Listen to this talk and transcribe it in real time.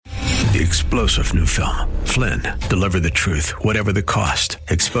The explosive new film, Flynn, deliver the truth, whatever the cost,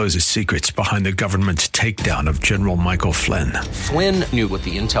 exposes secrets behind the government's takedown of General Michael Flynn. Flynn knew what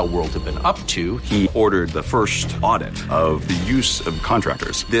the intel world had been up to. He ordered the first audit of the use of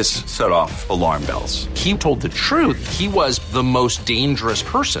contractors. This set off alarm bells. He told the truth. He was the most dangerous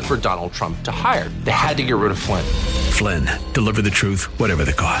person for Donald Trump to hire. They had to get rid of Flynn. Flynn, deliver the truth, whatever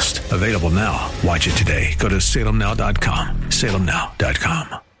the cost. Available now. Watch it today. Go to salemnow.com.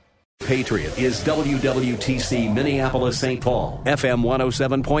 salemnow.com. Patriot is WWTC Minneapolis St. Paul, FM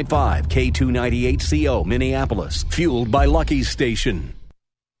 107.5, K298CO Minneapolis, fueled by Lucky's Station.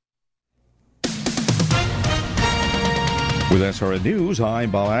 With SRN News,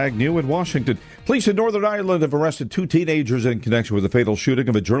 I'm Bob Agnew in Washington. Police in Northern Ireland have arrested 2 teenagers in connection with the fatal shooting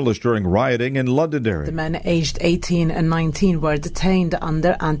of a journalist during rioting in Londonderry. The men aged 18 and 19 were detained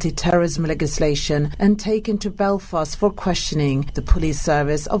under anti-terrorism legislation and taken to Belfast for questioning, the police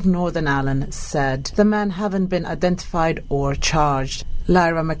service of Northern Ireland said. The men haven't been identified or charged.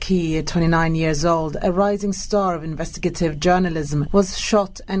 Lyra McKee, 29 years old, a rising star of investigative journalism, was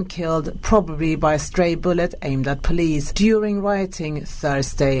shot and killed, probably by a stray bullet aimed at police, during rioting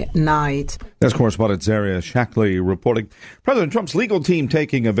Thursday night. That's correspondent Zaria Shackley reporting. President Trump's legal team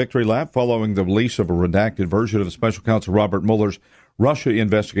taking a victory lap following the release of a redacted version of Special Counsel Robert Mueller's Russia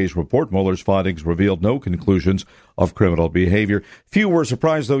investigation report. Mueller's findings revealed no conclusions of criminal behavior. Few were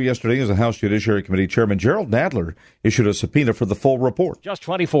surprised, though, yesterday as the House Judiciary Committee Chairman Gerald Nadler issued a subpoena for the full report. Just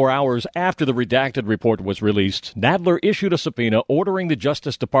 24 hours after the redacted report was released, Nadler issued a subpoena ordering the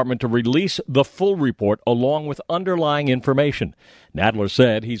Justice Department to release the full report along with underlying information. Nadler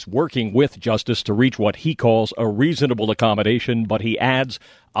said he's working with Justice to reach what he calls a reasonable accommodation, but he adds,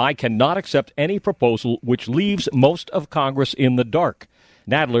 "I cannot accept any proposal which leaves most of Congress in the dark."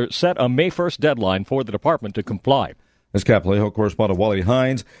 Nadler set a May 1st deadline for the department to comply. As Capitol Hill correspondent Wally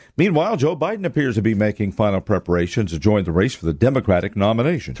Hines. Meanwhile, Joe Biden appears to be making final preparations to join the race for the Democratic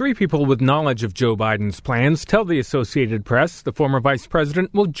nomination. 3 people with knowledge of Joe Biden's plans tell the Associated Press the former vice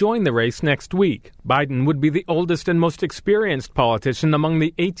president will join the race next week. Biden would be the oldest and most experienced politician among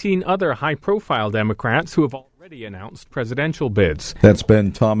the 18 other high-profile Democrats who have already announced presidential bids. That's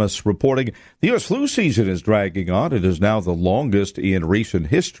Ben Thomas reporting. The U.S. flu season is dragging on. It is now the longest in recent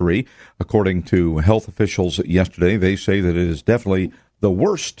history. According to health officials yesterday, they say that it is definitely the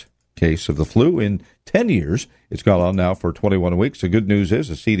worst case of the flu in 10 years. It's gone on now for 21 weeks. The good news is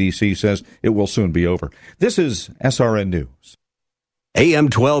the CDC says it will soon be over. This is SRN News. AM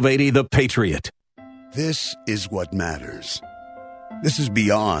 1280, The Patriot. This is what matters. This is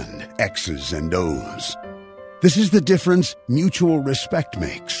beyond X's and O's. This is the difference mutual respect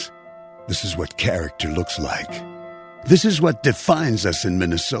makes. This is what character looks like. This is what defines us in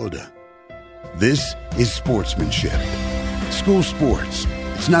Minnesota. This is sportsmanship. School sports.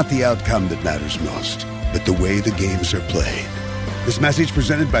 It's not the outcome that matters most, but the way the games are played. This message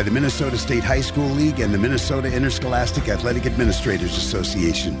presented by the Minnesota State High School League and the Minnesota Interscholastic Athletic Administrators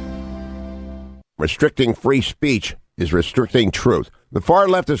Association. Restricting free speech is restricting truth. The far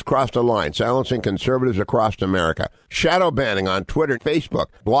left has crossed a line, silencing conservatives across America. Shadow banning on Twitter, Facebook,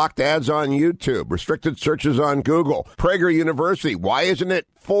 blocked ads on YouTube, restricted searches on Google. Prager University, why isn't it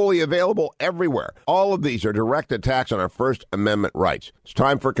fully available everywhere? All of these are direct attacks on our First Amendment rights. It's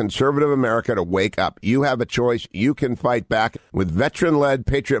time for conservative America to wake up. You have a choice. You can fight back with veteran-led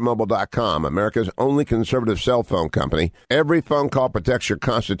PatriotMobile.com, America's only conservative cell phone company. Every phone call protects your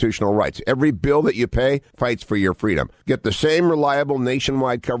constitutional rights. Every bill that you pay fights for your freedom. Get the same reliable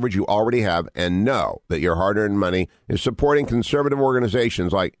nationwide coverage you already have, and know that your hard-earned money is supporting conservative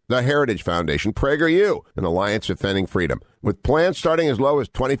organizations like the Heritage Foundation, PragerU, and Alliance Defending Freedom. With plans starting as low as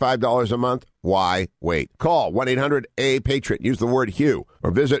 $25 a month, why wait? Call 1-800-A-PATRIOT. Use the word HUGH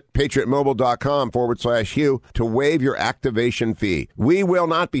or visit patriotmobile.com/HUGH to waive your activation fee. We will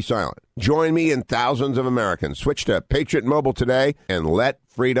not be silent. Join me and thousands of Americans. Switch to Patriot Mobile today and let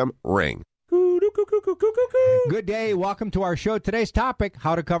freedom ring. Good day. Welcome to our show. Today's topic,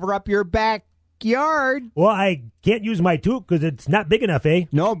 how to cover up your backyard. Well, I can't use my toque because it's not big enough, eh?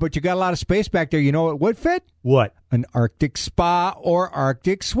 No, but you got a lot of space back there. You know what would fit? What? An Arctic spa or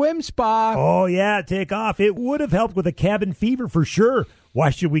Arctic swim spa. Oh, yeah, take off. It would have helped with a cabin fever for sure. Why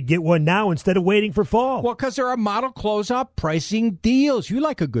should we get one now instead of waiting for fall? Well, because there are model close-up pricing deals. You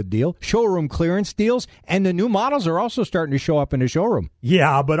like a good deal. Showroom clearance deals. And the new models are also starting to show up in the showroom.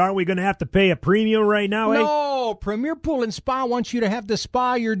 Yeah, but aren't we going to have to pay a premium right now, eh? No, Premier Pool and Spa wants you to have the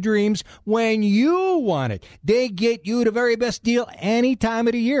spa your dreams when you want it. They get you the very best deal any time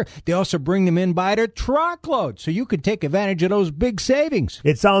of the year. They also bring them in by the truckload, so you can take advantage of those big savings.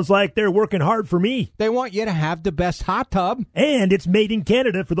 It sounds like they're working hard for me. They want you to have the best hot tub. And it's made in in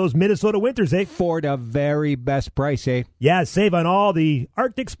Canada for those Minnesota winters, eh? For the very best price, eh? Yeah, save on all the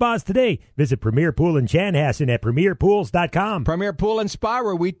Arctic spas today. Visit Premier Pool in Chanhassen at premierpools.com. Premier Pool and Spa,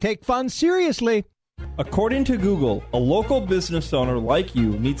 where we take fun seriously. According to Google, a local business owner like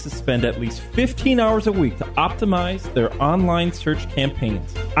you needs to spend at least 15 hours a week to optimize their online search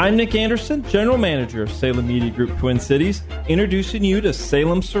campaigns. I'm Nick Anderson, General Manager of Salem Media Group Twin Cities, introducing you to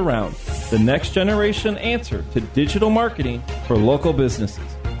Salem Surround, the next generation answer to digital marketing for local businesses.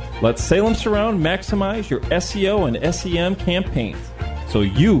 Let Salem Surround maximize your SEO and SEM campaigns so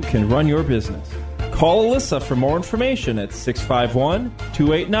you can run your business. Call Alyssa for more information at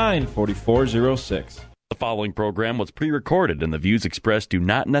 651-289-4406. The following program was pre-recorded and the views expressed do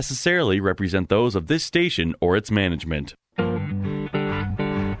not necessarily represent those of this station or its management.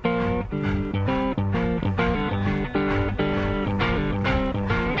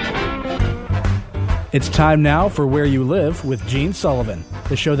 It's time now for Where You Live with Gene Sullivan,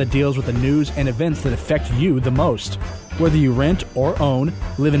 the show that deals with the news and events that affect you the most. Whether you rent or own,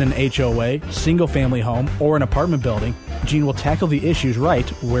 live in an HOA, single-family home, or an apartment building, Gene will tackle the issues right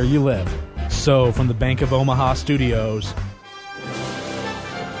where you live. So, from the Bank of Omaha studios,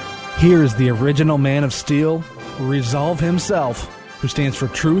 here is the original man of steel, Resolve himself, who stands for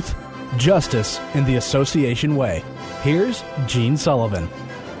truth, justice, and the association way. Here's Gene Sullivan.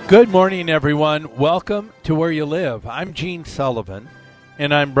 Good morning, everyone. Welcome to Where You Live. I'm Gene Sullivan,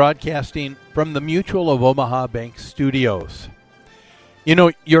 and I'm broadcasting from the Mutual of Omaha Bank studios. You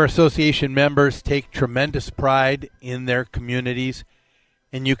know, your association members take tremendous pride in their communities,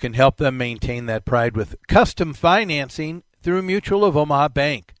 and you can help them maintain that pride with custom financing through Mutual of Omaha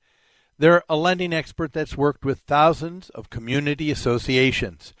Bank. They're a lending expert that's worked with thousands of community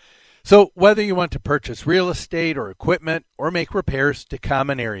associations. So whether you want to purchase real estate or equipment or make repairs to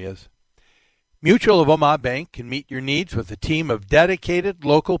common areas, Mutual of Omaha Bank can meet your needs with a team of dedicated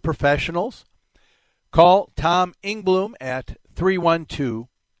local professionals. Call Tom Ingblom at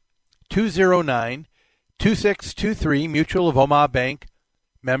 312-209-2623, Mutual of Omaha Bank,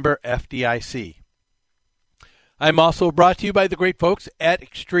 member FDIC. I'm also brought to you by the great folks at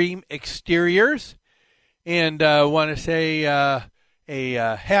Extreme Exteriors, and want to say a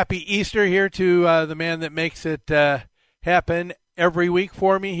happy Easter here to the man that makes it happen every week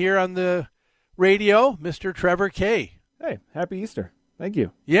for me here on the radio, Mr. Trevor Kay. Hey, happy Easter. Thank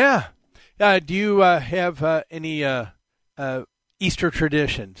you. Yeah. Do you have any Easter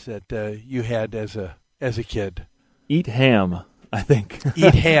traditions that you had as a kid? Eat ham, I think.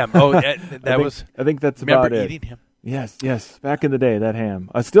 Eat ham. Oh, I think that's about it. Eating ham? Yes. Back in the day, that ham.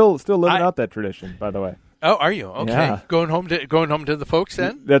 I still living out that tradition, by the way. Oh, are you? Okay. Yeah. Going home to the folks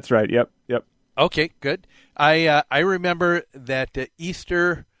then? That's right. Yep. Okay, good. I remember that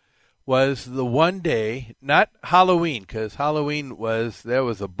Easter was the one day, not Halloween, because Halloween was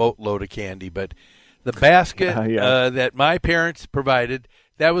a boatload of candy, but the basket that my parents provided,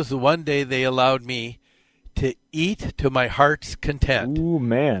 that was the one day they allowed me to eat to my heart's content. Ooh,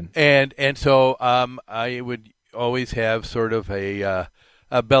 man. And so I would always have sort of a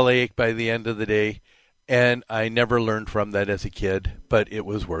bellyache by the end of the day. And I never learned from that as a kid, but it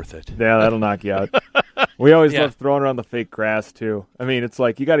was worth it. Yeah, that'll knock you out. We always loved throwing around the fake grass, too. I mean, it's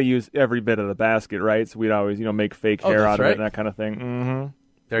like you got to use every bit of the basket, right? So we'd always, make fake hair out of it and that kind of thing. Mm-hmm.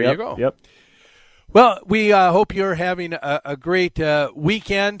 There you go. Yep. Well, we hope you're having a great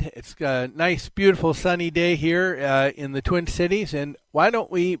weekend. It's a nice, beautiful, sunny day here in the Twin Cities. And why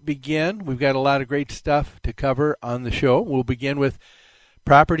don't we begin? We've got a lot of great stuff to cover on the show. We'll begin with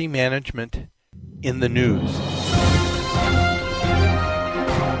property management in the news.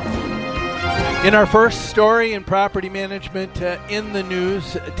 In our first story in property management in the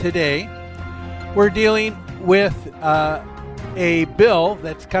news today, we're dealing with a bill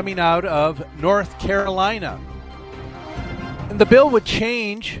that's coming out of North Carolina. And the bill would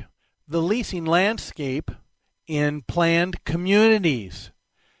change the leasing landscape in planned communities.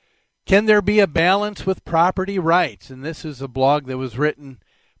 Can there be a balance with property rights? And this is a blog that was written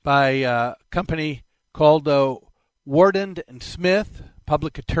by a company called Warden and Smith,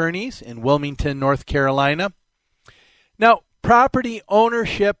 public attorneys in Wilmington, North Carolina. Now, property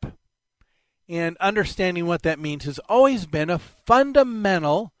ownership and understanding what that means has always been a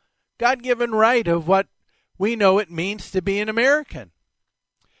fundamental God-given right of what we know it means to be an American.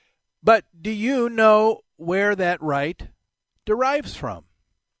 But do you know where that right derives from?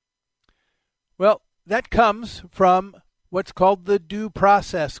 Well, that comes from what's called the Due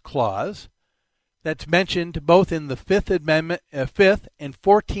Process Clause that's mentioned both in the Fifth and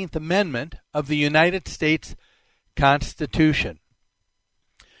 14th Amendment of the United States Constitution.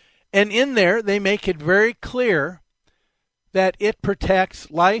 And in there, they make it very clear that it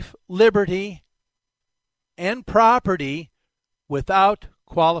protects life, liberty, and property without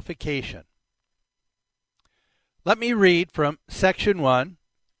qualification. Let me read from Section 1,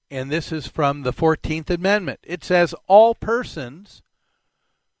 and this is from the 14th Amendment. It says, all persons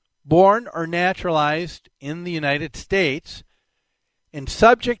born or naturalized in the United States and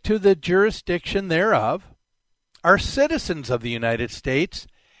subject to the jurisdiction thereof are citizens of the United States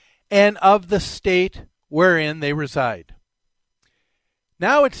and of the state wherein they reside.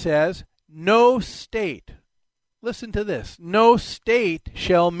 Now it says, no state, listen to this, no state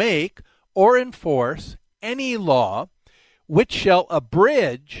shall make or enforce any law which shall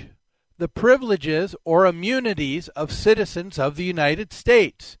abridge the privileges or immunities of citizens of the United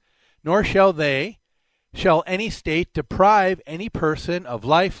States, nor shall any state deprive any person of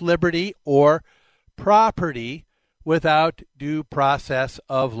life, liberty, or property without due process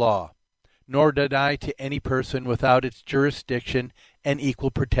of law, nor deny to any person without its jurisdiction and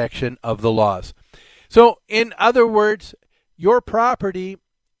equal protection of the laws. So, in other words, your property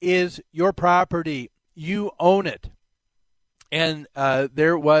is your property. You own it. And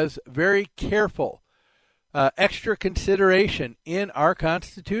there was very careful extra consideration in our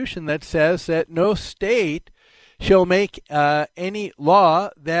Constitution that says that no state shall make any law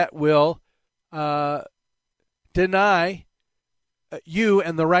that will deny you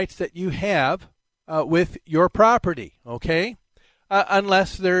and the rights that you have with your property, okay?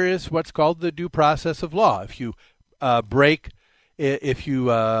 Unless there is what's called the due process of law. If you break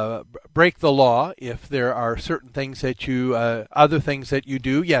the law, if there are certain things that you, other things that you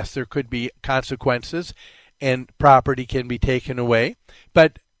do, yes, there could be consequences and property can be taken away,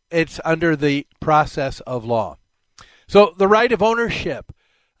 but it's under the process of law. So the right of ownership,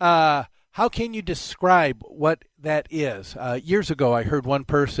 how can you describe what that is? Years ago, I heard one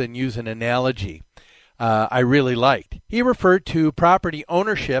person use an analogy I really liked. He referred to property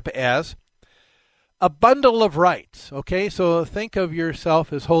ownership as a bundle of rights, okay? So think of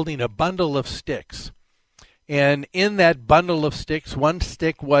yourself as holding a bundle of sticks. And in that bundle of sticks, one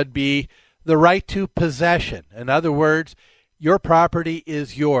stick would be the right to possession. In other words, your property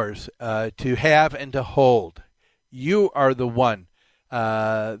is yours to have and to hold. You are the one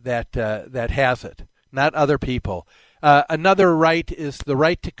that has it, not other people. Another right is the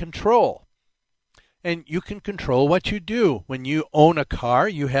right to control. And you can control what you do. When you own a car,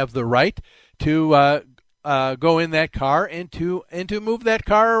 you have the right to go in that car and to move that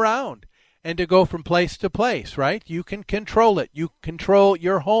car around and to go from place to place, right? You can control it. You control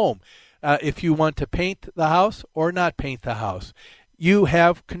your home. If you want to paint the house or not paint the house, you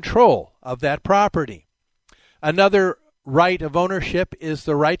have control of that property. Another right of ownership is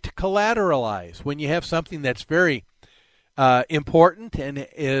the right to collateralize. When you have something that's very important and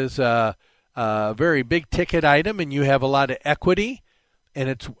is a very big ticket item and you have a lot of equity and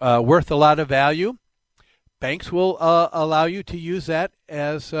it's worth a lot of value, banks will allow you to use that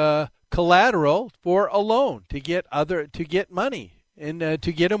as collateral for a loan to get money and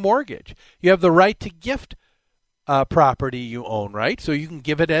to get a mortgage. You have the right to gift property you own, right? So you can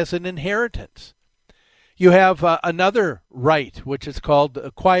give it as an inheritance. You have another right, which is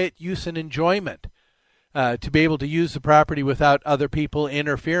called quiet use and enjoyment, to be able to use the property without other people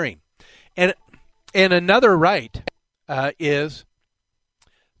interfering. And another right is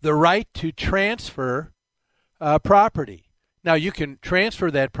the right to transfer property. Now, you can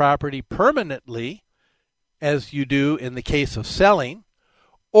transfer that property permanently, as you do in the case of selling,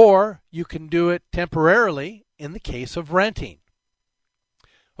 or you can do it temporarily in the case of renting.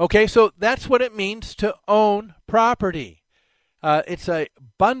 Okay, so that's what it means to own property. It's a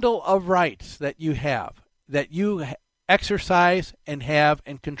bundle of rights that you have, that you exercise and have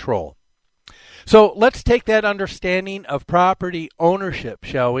and control. So let's take that understanding of property ownership,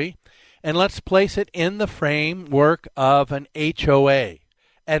 shall we? And let's place it in the framework of an HOA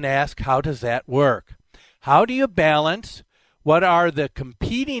and ask, how does that work? How do you balance what are the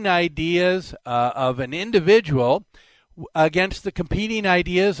competing ideas of an individual against the competing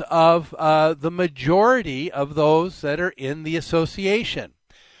ideas of the majority of those that are in the association?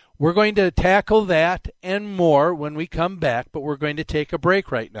 We're going to tackle that and more when we come back, but we're going to take a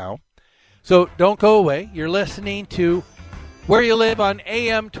break right now. So don't go away. You're listening to Where You Live on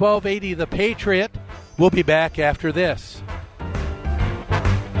AM 1280 The Patriot. We'll be back after this.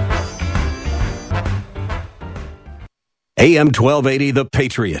 AM 1280 The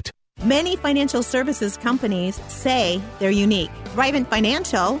Patriot. Many financial services companies say they're unique. Thrivent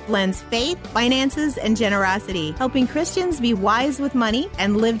Financial blends faith, finances, and generosity, helping Christians be wise with money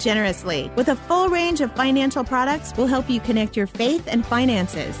and live generously. With a full range of financial products, we'll help you connect your faith and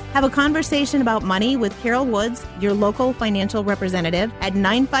finances. Have a conversation about money with Carol Woods, your local financial representative, at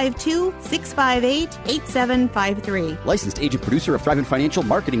 952-658-8753. Licensed agent producer of Thrivent Financial,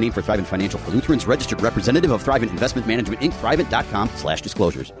 marketing name for Thrivent Financial for Lutherans, registered representative of Thrivent Investment Management, Inc.,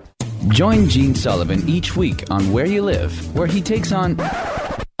 Thrivent.com/disclosures. Join Gene Sullivan each week on Where You Live, where he takes on...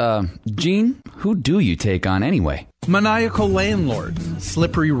 Gene, who do you take on anyway? Maniacal landlords,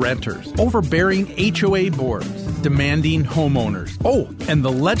 slippery renters, overbearing HOA boards, demanding homeowners. Oh, and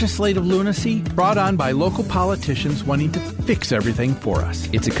the legislative lunacy brought on by local politicians wanting to fix everything for us.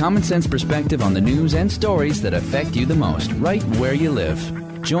 It's a common sense perspective on the news and stories that affect you the most, right where you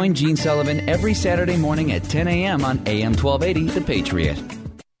live. Join Gene Sullivan every Saturday morning at 10 a.m. on AM 1280, The Patriot.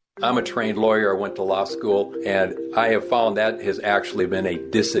 I'm a trained lawyer. I went to law school, and I have found that has actually been a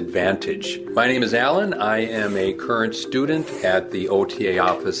disadvantage. My name is Alan. I am a current student at the OTA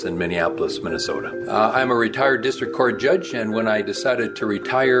office in Minneapolis, Minnesota. I'm a retired district court judge, and when I decided to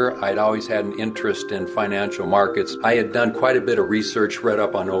retire, I'd always had an interest in financial markets. I had done quite a bit of research, read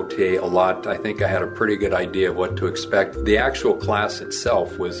up on OTA a lot. I think I had a pretty good idea of what to expect. The actual class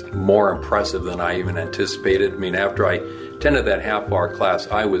itself was more impressive than I even anticipated. I mean, after I attended that half-hour class,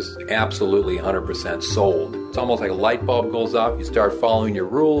 I was absolutely 100% sold. It's almost like a light bulb goes off. You start following your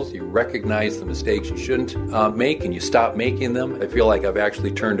rules. You recognize the mistakes you shouldn't make, and you stop making them. I feel like I've actually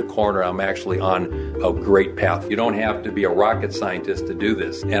turned a corner. I'm actually on a great path. You don't have to be a rocket scientist to do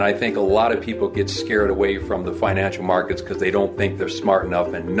this. And I think a lot of people get scared away from the financial markets because they don't think they're smart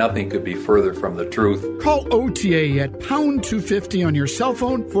enough, and nothing could be further from the truth. Call OTA at pound 250 on your cell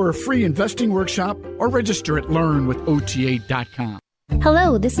phone for a free investing workshop, or register at learnwithota.com.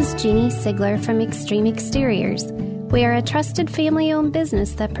 Hello, this is Jeannie Sigler from Extreme Exteriors. We are a trusted family-owned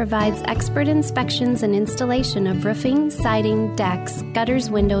business that provides expert inspections and installation of roofing, siding, decks, gutters,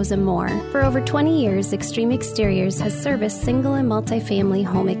 windows, and more. For over 20 years, Extreme Exteriors has serviced single and multifamily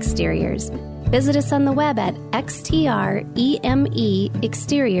home exteriors. Visit us on the web at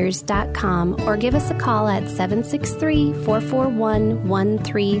xtremeexteriors.com or give us a call at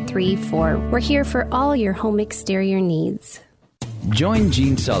 763-441-1334. We're here for all your home exterior needs. Join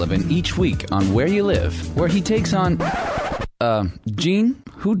Gene Sullivan each week on Where You Live, where he takes on... Gene,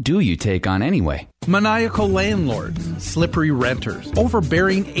 who do you take on anyway? Maniacal landlords, slippery renters,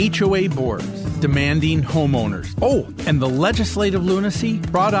 overbearing HOA boards, demanding homeowners. Oh, and the legislative lunacy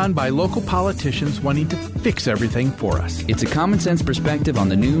brought on by local politicians wanting to fix everything for us. It's a common sense perspective on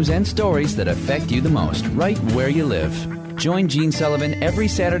the news and stories that affect you the most, right where you live. Join Gene Sullivan every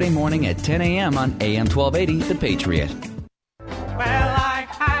Saturday morning at 10 a.m. on AM 1280, The Patriot.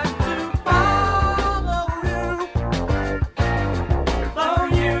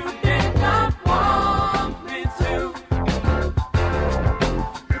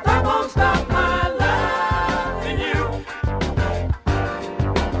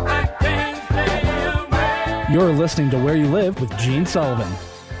 You're listening to Where You Live with Gene Sullivan.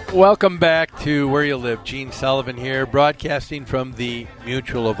 Welcome back to Where You Live. Gene Sullivan here, broadcasting from the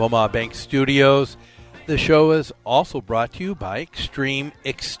Mutual of Omaha Bank Studios. The show is also brought to you by Extreme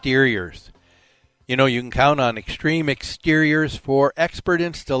Exteriors. You know, you can count on Extreme Exteriors for expert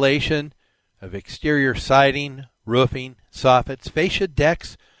installation of exterior siding, roofing, soffits, fascia,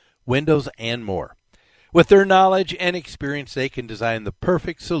 decks, windows, and more. With their knowledge and experience, they can design the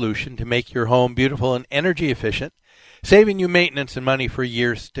perfect solution to make your home beautiful and energy efficient, saving you maintenance and money for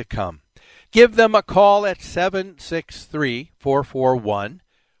years to come. Give them a call at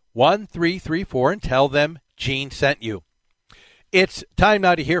 763-441-1334 and tell them Gene sent you. It's time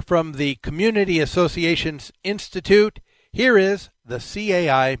now to hear from the Community Associations Institute. Here is the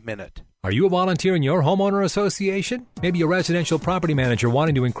CAI Minute. Are you a volunteer in your homeowner association? Maybe a residential property manager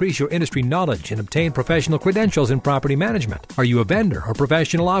wanting to increase your industry knowledge and obtain professional credentials in property management. Are you a vendor or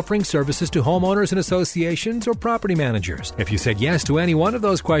professional offering services to homeowners and associations or property managers? If you said yes to any one of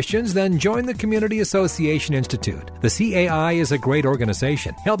those questions, then join the Community Association Institute. The CAI is a great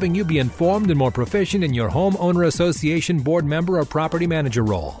organization, helping you be informed and more proficient in your homeowner association board member or property manager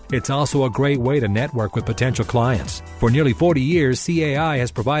role. It's also a great way to network with potential clients. For nearly 40 years, CAI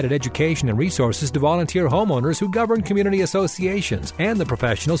has provided education education and resources to volunteer homeowners who govern community associations and the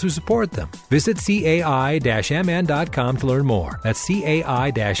professionals who support them. Visit CAI-MN.com to learn more. That's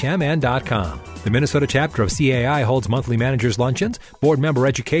CAI-MN.com. The Minnesota chapter of CAI holds monthly managers' luncheons, board member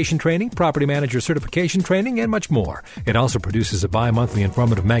education training, property manager certification training, and much more. It also produces a bi-monthly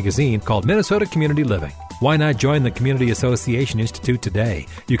informative magazine called Minnesota Community Living. Why not join the Community Association Institute today?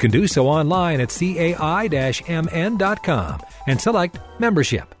 You can do so online at CAI-MN.com and select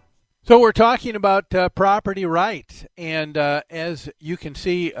membership. So we're talking about property rights, and as you can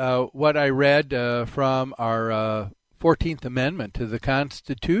see, what I read from our 14th Amendment to the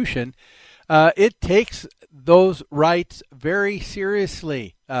Constitution, it takes those rights very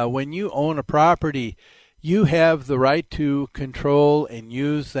seriously. When you own a property, you have the right to control and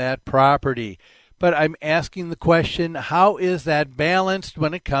use that property. But I'm asking the question, how is that balanced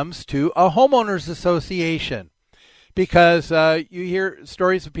when it comes to a homeowners association? Because you hear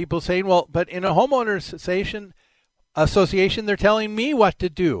stories of people saying, well, but in a homeowners association, they're telling me what to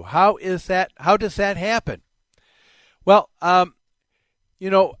do. How does that happen? Well,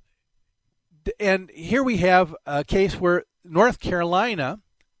 and here we have a case where North Carolina,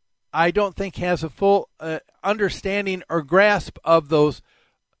 I don't think, has a full understanding or grasp of those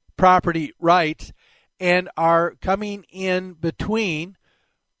property rights and are coming in between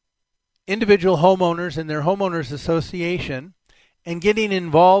individual homeowners and their homeowners association and getting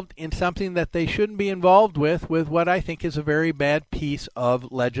involved in something that they shouldn't be involved with what I think is a very bad piece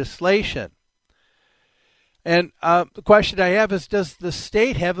of legislation. And the question I have is, does the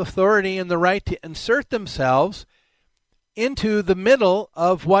state have authority and the right to insert themselves into the middle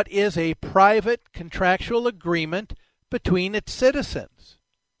of what is a private contractual agreement between its citizens?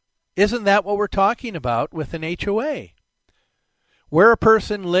 Isn't that what we're talking about with an HOA? Where a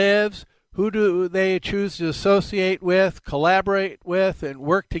person lives, who do they choose to associate with, collaborate with, and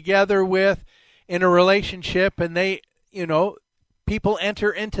work together with in a relationship, and people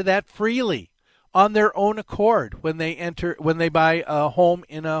enter into that freely on their own accord when they buy a home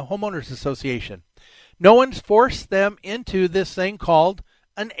in a homeowners association. No one's forced them into this thing called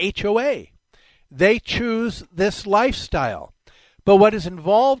an HOA. They choose this lifestyle. But what is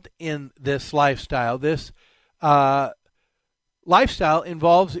involved in this lifestyle, lifestyle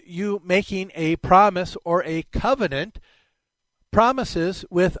involves you making a promise or a covenant, promises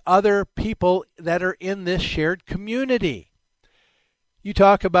with other people that are in this shared community. You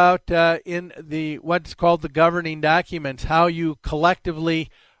talk about in the what's called the governing documents, how you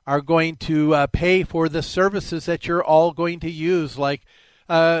collectively are going to pay for the services that you're all going to use, like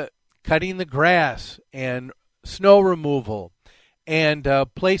cutting the grass and snow removal, and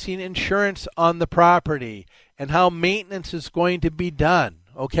placing insurance on the property, and how maintenance is going to be done,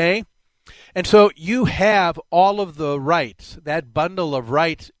 okay? And so you have all of the rights. That bundle of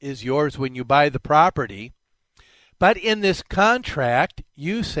rights is yours when you buy the property. But in this contract,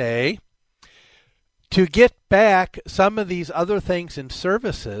 you say, to get back some of these other things and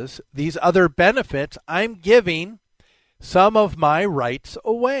services, these other benefits, I'm giving some of my rights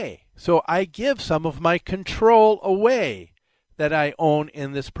away. So I give some of my control away that I own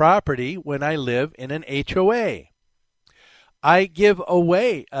in this property when I live in an HOA. I give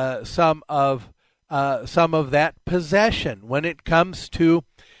away some of that possession when it comes to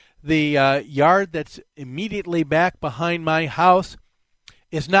the yard that's immediately back behind my house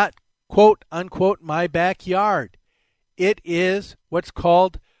is not quote unquote my backyard. It is what's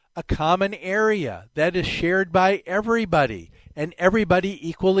called a common area that is shared by everybody, and everybody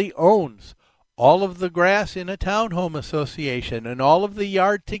equally owns all of the grass in a townhome association and all of the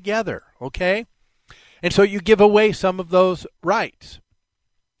yard together, okay? And so you give away some of those rights.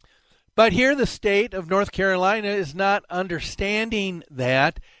 But here the state of North Carolina is not understanding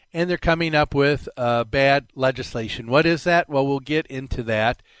that, and they're coming up with bad legislation. What is that? Well, we'll get into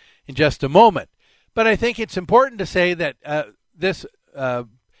that in just a moment. But I think it's important to say that this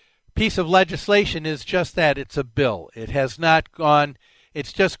piece of legislation is just that. It's a bill. It has not gone...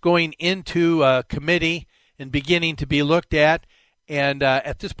 It's just going into committee and beginning to be looked at. And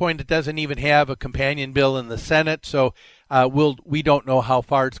at this point, it doesn't even have a companion bill in the Senate. So we don't know how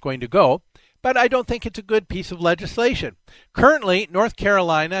far it's going to go. But I don't think it's a good piece of legislation. Currently, North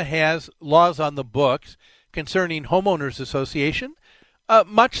Carolina has laws on the books concerning homeowners association,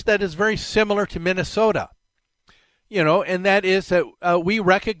 much that is very similar to Minnesota. And that is that we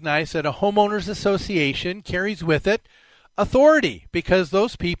recognize that a homeowners association carries with it authority, because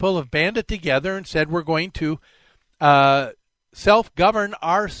those people have banded together and said we're going to self-govern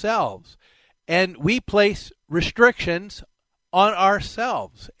ourselves, and we place restrictions on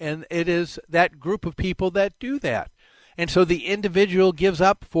ourselves, and it is that group of people that do that. And so the individual gives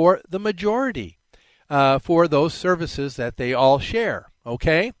up for the majority for those services that they all share,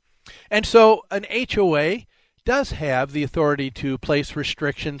 okay? And so an HOA does have the authority to place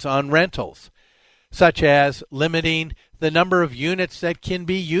restrictions on rentals, such as limiting the number of units that can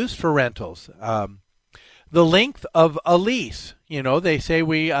be used for rentals, the length of a lease. You know, they say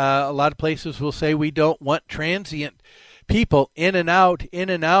a lot of places will say we don't want transient people in and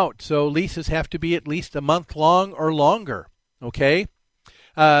out. So leases have to be at least a month long or longer, okay?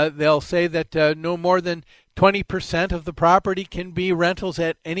 They'll say that no more than 20% of the property can be rentals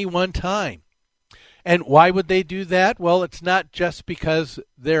at any one time. And why would they do that? Well, it's not just because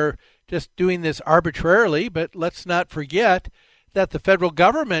they're just doing this arbitrarily, but let's not forget that the federal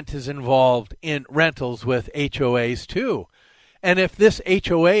government is involved in rentals with HOAs too. And if this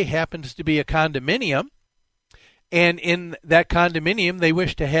HOA happens to be a condominium, and in that condominium they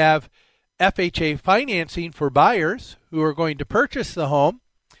wish to have FHA financing for buyers who are going to purchase the home,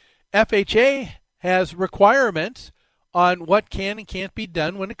 FHA has requirements on what can and can't be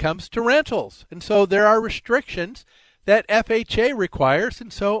done when it comes to rentals. And so there are restrictions that FHA requires,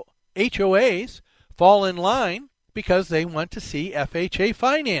 and so HOAs fall in line because they want to see FHA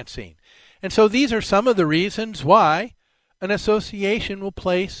financing. And so these are some of the reasons why an association will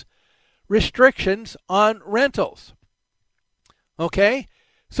place restrictions on rentals. Okay?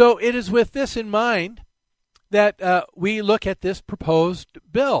 So it is with this in mind that we look at this proposed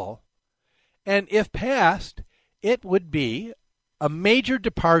bill. And if passed, it would be a major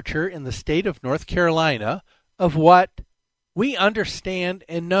departure in the state of North Carolina of what we understand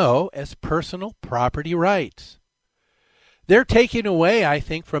and know as personal property rights. They're taking away, I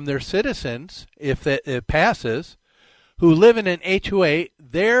think, from their citizens, if it passes, who live in an HOA,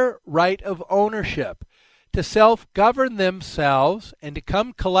 their right of ownership to self-govern themselves and to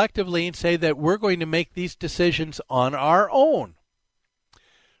come collectively and say that we're going to make these decisions on our own.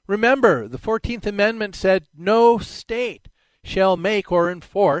 Remember, the 14th Amendment said, no state shall make or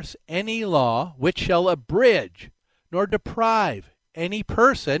enforce any law which shall abridge nor deprive any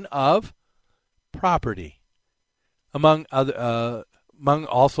person of property, among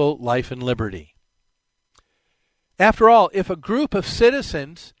also life and liberty. After all, if a group of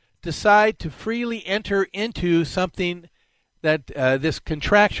citizens decide to freely enter into something that this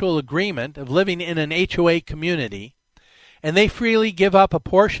contractual agreement of living in an HOA community, and they freely give up a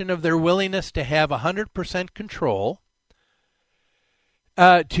portion of their willingness to have 100% control,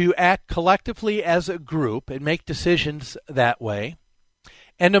 to act collectively as a group and make decisions that way,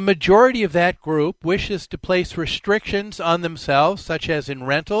 and a majority of that group wishes to place restrictions on themselves, such as in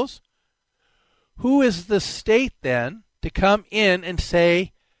rentals, who is the state then to come in and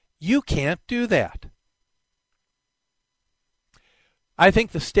say, you can't do that? I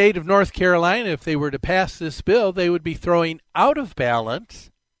think the state of North Carolina, if they were to pass this bill, they would be throwing out of balance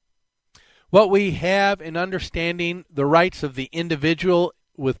what we have in understanding the rights of the individual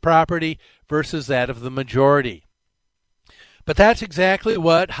with property versus that of the majority. But that's exactly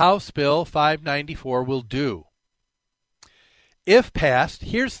what House Bill 594 will do. If passed,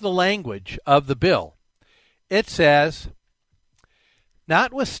 here's the language of the bill. It says,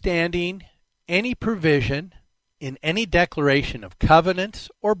 notwithstanding any provision in any declaration of covenants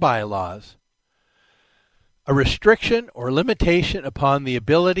or bylaws, a restriction or limitation upon the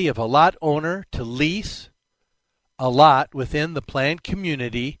ability of a lot owner to lease a lot within the planned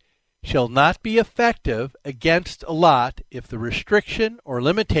community shall not be effective against a lot if the restriction or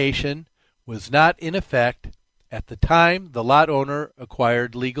limitation was not in effect at the time the lot owner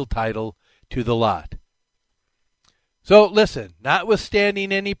acquired legal title to the lot. So listen,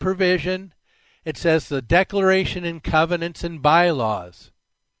 notwithstanding any provision, it says the declaration in covenants and bylaws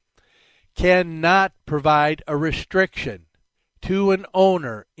cannot provide a restriction to an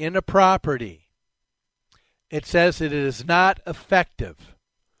owner in a property. It says it is not effective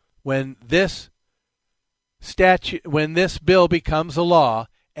when this bill becomes a law,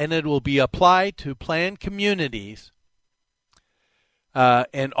 and it will be applied to planned communities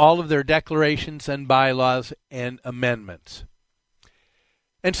and all of their declarations and bylaws and amendments.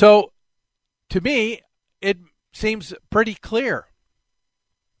 And so, to me, it seems pretty clear.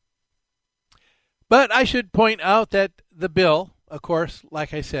 But I should point out that the bill, of course,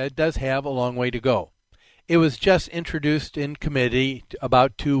 like I said, does have a long way to go. It was just introduced in committee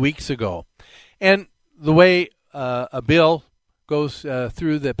about 2 weeks ago. And the way a bill goes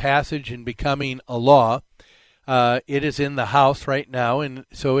through the passage and becoming a law, it is in the House right now, and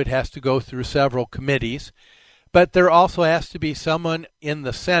so it has to go through several committees. But there also has to be someone in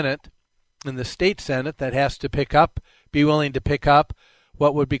the Senate, in the state Senate, that has to be willing to pick up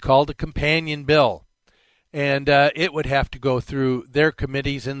what would be called a companion bill. and it would have to go through their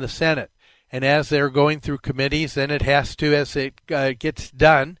committees in the Senate. And as they're going through committees, then it has to, as it gets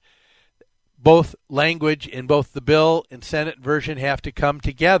done, both language in both the bill and Senate version have to come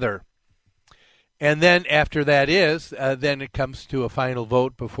together. And then after that then it comes to a final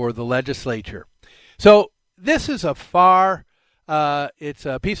vote before the legislature. So this is it's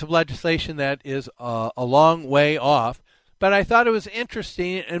a piece of legislation that is a long way off. But I thought it was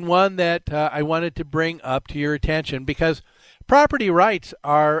interesting and one that I wanted to bring up to your attention because property rights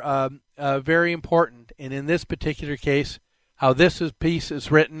are very important. And in this particular case, how this piece is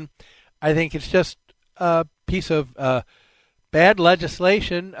written, I think it's just a piece of bad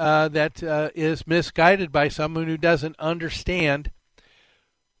legislation that is misguided by someone who doesn't understand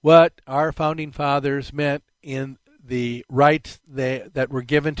what our founding fathers meant in the rights that were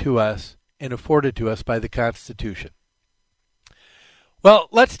given to us and afforded to us by the Constitution. Well,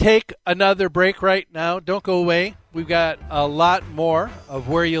 let's take another break right now. Don't go away. We've got a lot more of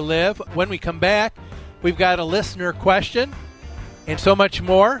Where You Live. When we come back, we've got a listener question and so much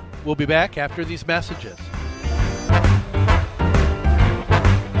more. We'll be back after these messages.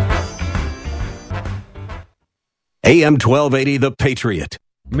 AM 1280, The Patriot.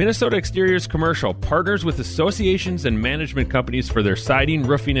 Minnesota Exteriors Commercial partners with associations and management companies for their siding,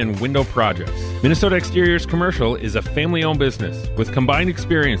 roofing, and window projects. Minnesota Exteriors Commercial is a family-owned business with combined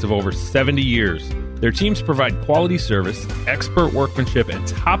experience of over 70 years. Their teams provide quality service, expert workmanship, and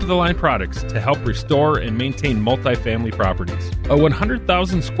top-of-the-line products to help restore and maintain multifamily properties. A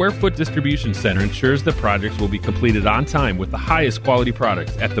 100,000 square foot distribution center ensures the projects will be completed on time with the highest quality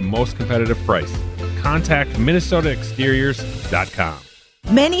products at the most competitive price. Contact MinnesotaExteriors.com.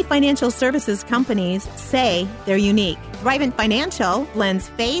 Many financial services companies say they're unique. Thrivent Financial blends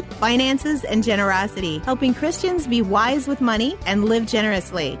faith, finances, and generosity, helping Christians be wise with money and live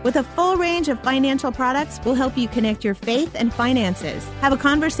generously. With a full range of financial products, we'll help you connect your faith and finances. Have a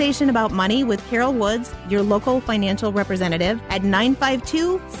conversation about money with Carol Woods, your local financial representative, at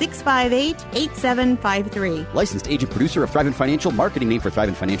 952-658-8753. Licensed agent producer of Thrivent Financial, marketing name for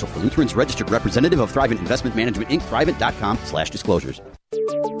Thrivent Financial for Lutherans, registered representative of Thrivent Investment Management, Inc., Thrivent.com/disclosures.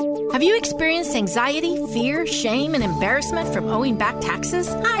 Have you experienced anxiety, fear, shame, and embarrassment from owing back taxes?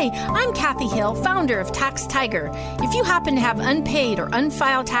 Hi, I'm Kathy Hill, founder of Tax Tiger. If you happen to have unpaid or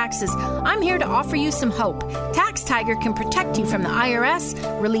unfiled taxes, I'm here to offer you some hope. Tax Tiger can protect you from the IRS,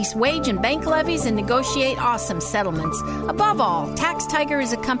 release wage and bank levies, and negotiate awesome settlements. Above all, Tax Tiger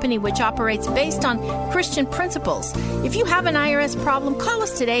is a company which operates based on Christian principles. If you have an IRS problem, call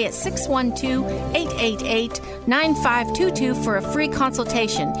us today at 612-888-9522 for a free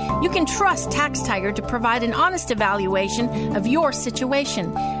consultation. You can trust Tax Tiger to provide an honest evaluation of your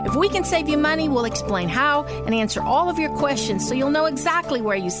situation. If we can save you money, we'll explain how and answer all of your questions so you'll know exactly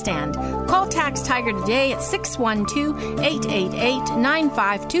where you stand. Call Tax Tiger today at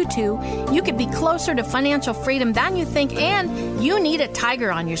 612-888-9522. You could be closer to financial freedom than you think, and you need a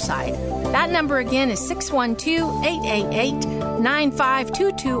tiger on your side. That number again is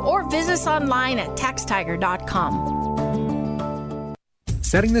 612-888-9522, or visit us online at taxtiger.com.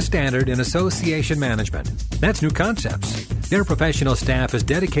 Setting the standard in association management. That's New Concepts. Their professional staff is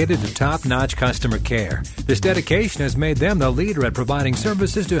dedicated to top-notch customer care. This dedication has made them the leader at providing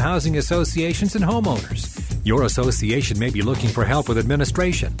services to housing associations and homeowners. Your association may be looking for help with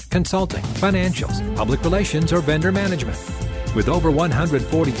administration, consulting, financials, public relations, or vendor management. With over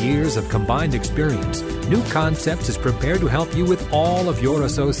 140 years of combined experience, New Concepts is prepared to help you with all of your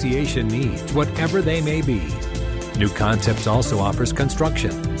association needs, whatever they may be. New Concepts also offers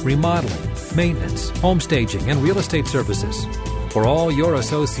construction, remodeling, maintenance, home staging, and real estate services. For all your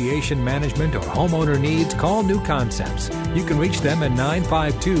association management or homeowner needs, call New Concepts. You can reach them at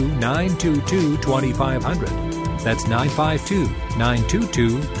 952-922-2500. That's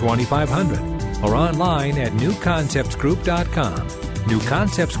 952-922-2500. Or online at newconceptsgroup.com.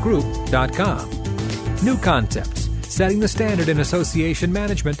 newconceptsgroup.com. New Concepts, setting the standard in association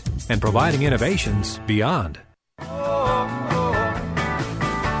management and providing innovations beyond.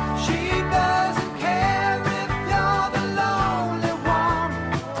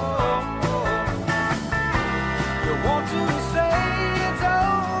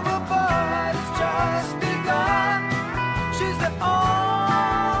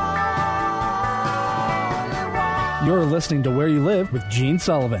 You're listening to Where You Live with Gene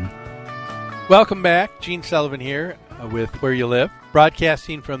Sullivan. Welcome back. Gene Sullivan here with Where You Live,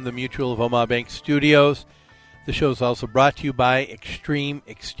 broadcasting from the Mutual of Omaha Bank studios. The show is also brought to you by Extreme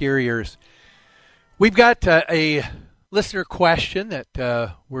Exteriors. We've got a listener question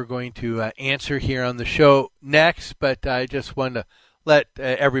that we're going to answer here on the show next, but I just want to let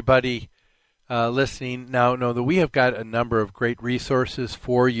everybody listening now know that we have got a number of great resources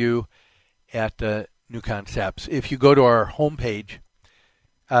for you at New Concepts. If you go to our homepage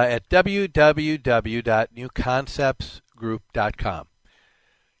at www.newconceptsgroup.com,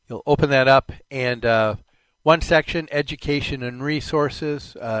 you'll open that up, and one section, Education and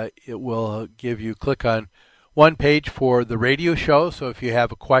Resources, it will give you, click on one page for the radio show. So if you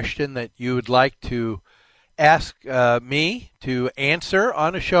have a question that you would like to ask me to answer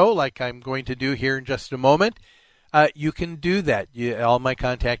on a show, like I'm going to do here in just a moment, you can do that. All my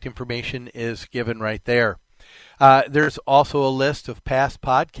contact information is given right there. There's also a list of past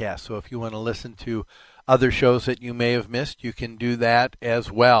podcasts, so if you want to listen to other shows that you may have missed, you can do that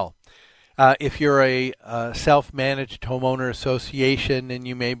as well. If you're a self-managed homeowner association and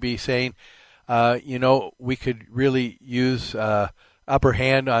you may be saying, we could really use upper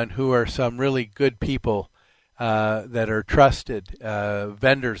hand on who are some really good people that are trusted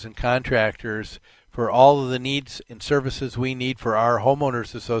vendors and contractors for all of the needs and services we need for our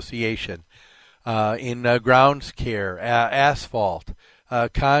homeowners association in grounds care, asphalt,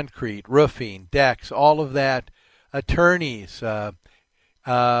 concrete, roofing, decks, all of that, attorneys,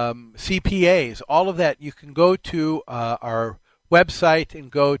 CPAs, all of that. You can go to our website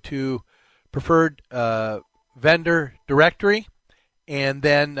and go to preferred vendor directory, and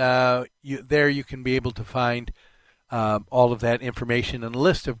then you can be able to find all of that information and a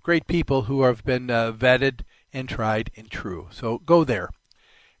list of great people who have been vetted and tried and true. So go there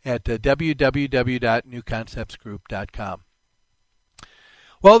at www.newconceptsgroup.com.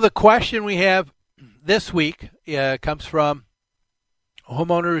 Well, the question we have this week comes from a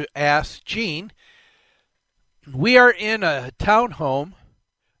homeowner who asks, Gene, we are in a townhome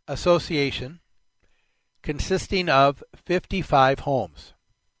association consisting of 55 homes.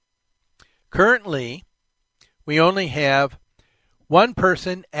 Currently, we only have one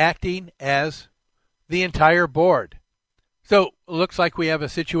person acting as the entire board. So it looks like we have a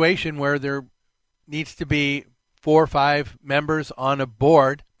situation where there needs to be 4 or 5 members on a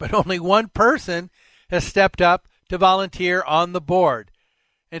board, but only one person has stepped up to volunteer on the board.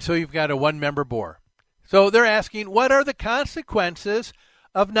 And so you've got a one-member board. So they're asking, what are the consequences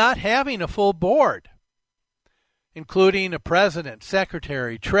of not having a full board, including a president,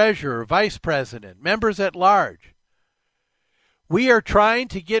 secretary, treasurer, vice president, members at large? We are trying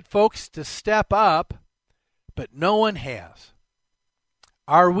to get folks to step up, but no one has.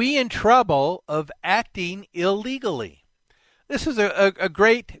 Are we in trouble of acting illegally? This is a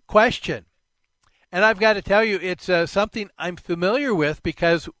great question. And I've got to tell you, it's something I'm familiar with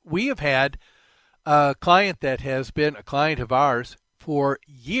because we have had a client that has been a client of ours for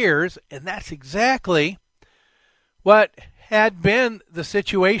years, and that's exactly what had been the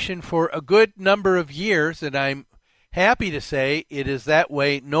situation for a good number of years, and I'm happy to say it is that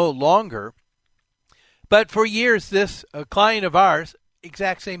way no longer. But for years, this client of ours,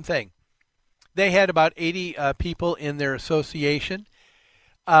 exact same thing. They had about 80 people in their association,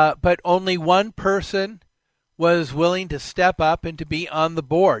 but only one person was willing to step up and to be on the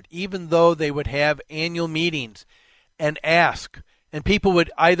board, even though they would have annual meetings and ask. And people would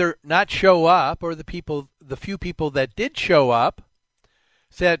either not show up, or the few people that did show up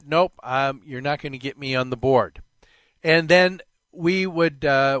said, nope, you're not going to get me on the board. And then we would,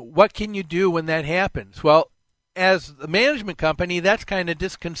 what can you do when that happens? Well, as the management company, that's kind of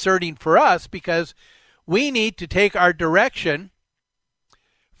disconcerting for us because we need to take our direction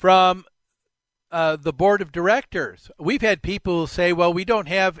from the board of directors. We've had people say, well, we don't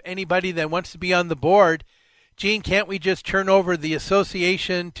have anybody that wants to be on the board. Gene, can't we just turn over the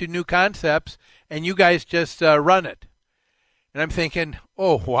association to New Concepts and you guys just run it? And I'm thinking,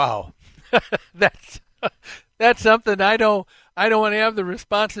 oh, wow, that's something I don't want to have the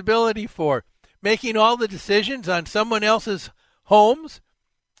responsibility for. Making all the decisions on someone else's homes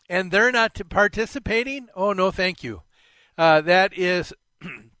and they're not participating? Oh, no, thank you. That is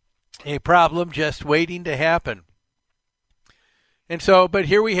a problem just waiting to happen. And so, but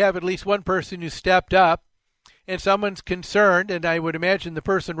here we have at least one person who stepped up, and someone's concerned, and I would imagine the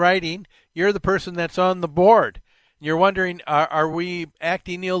person writing, you're the person that's on the board. You're wondering, are we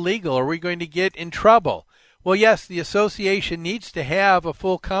acting illegal? Are we going to get in trouble? Well, yes, the association needs to have a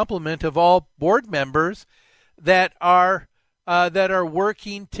full complement of all board members that are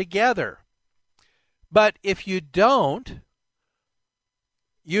working together. But if you don't,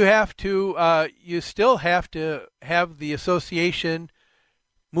 you still have to have the association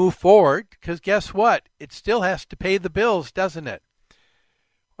move forward, because guess what? It still has to pay the bills, doesn't it?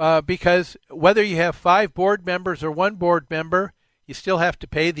 Because whether you have 5 board members or 1 board member, you still have to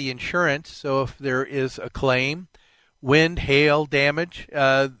pay the insurance. So if there is a claim wind, hail damage,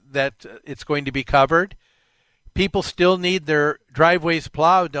 that it's going to be covered. People still need their driveways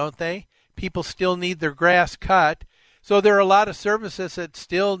plowed, don't they? People still need their grass cut. So there are a lot of services that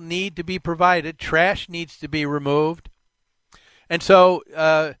still need to be provided. Trash needs to be removed. And so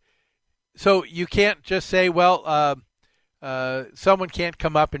you can't just say, well, someone can't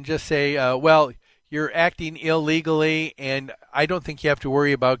come up and just say, well, you're acting illegally, and I don't think you have to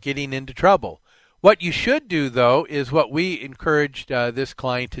worry about getting into trouble. What you should do, though, is what we encouraged this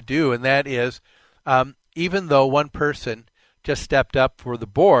client to do, and that is, even though one person just stepped up for the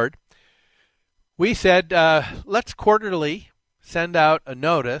board, we said, let's quarterly send out a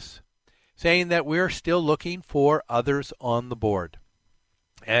notice saying that we're still looking for others on the board.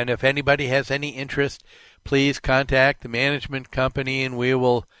 And if anybody has any interest, please contact the management company and we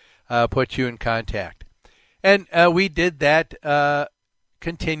will put you in contact. And we did that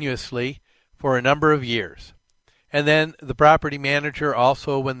continuously for a number of years. And then the property manager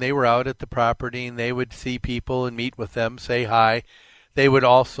also, when they were out at the property and they would see people and meet with them, say hi, they would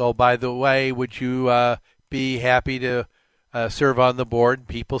also, by the way, would you be happy to serve on the board?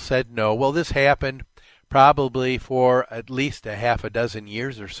 People said no. Well, this happened probably for at least a half a dozen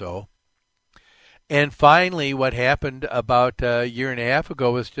years or so. And finally, what happened about a year and a half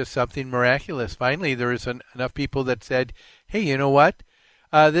ago was just something miraculous. Finally, there was enough people that said, hey, you know what?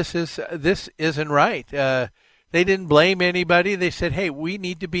 This isn't right. They didn't blame anybody. They said, hey, we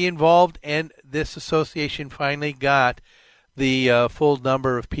need to be involved. And this association finally got the full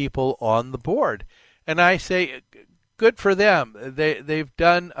number of people on the board. And I say, good for them. They've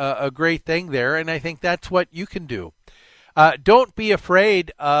done a great thing there, and I think that's what you can do. Don't be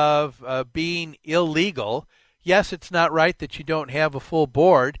afraid of being illegal. Yes, it's not right that you don't have a full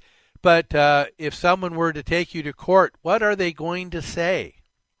board, but if someone were to take you to court, what are they going to say?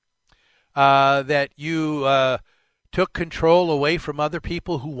 That you took control away from other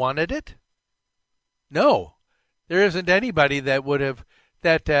people who wanted it? No. There isn't anybody that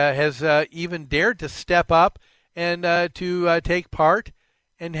has even dared to step up and to take part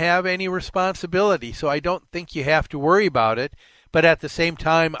and have any responsibility. So I don't think you have to worry about it. But at the same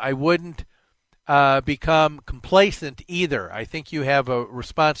time, I wouldn't become complacent either. I think you have a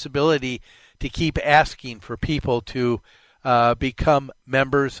responsibility to keep asking for people to become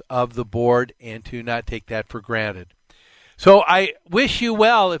members of the board and to not take that for granted. So I wish you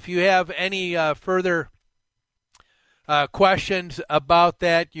well. If you have any further questions about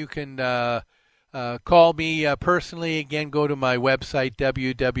that, you can call me personally. Again, go to my website,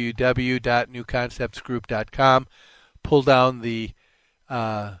 www.newconceptsgroup.com. Pull down the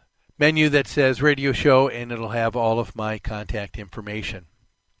menu that says radio show, and it'll have all of my contact information.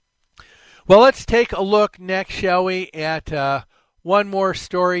 Well, let's take a look next, shall we, at one more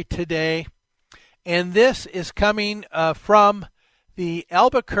story today. And this is coming from the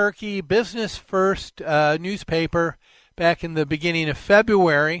Albuquerque Business First newspaper back in the beginning of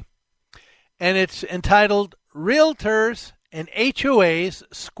February. And it's entitled, Realtors and HOAs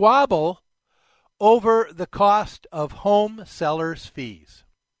Squabble Over the Cost of Home Sellers' Fees.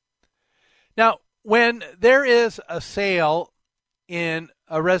 Now, when there is a sale in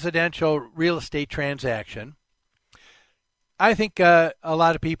a residential real estate transaction, I think a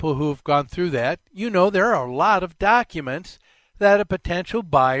lot of people who've gone through that, you know there are a lot of documents that a potential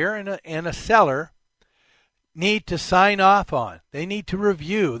buyer and a seller need to sign off on. They need to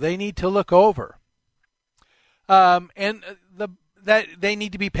review. They need to look over. That they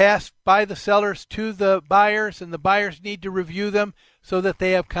need to be passed by the sellers to the buyers, and the buyers need to review them so that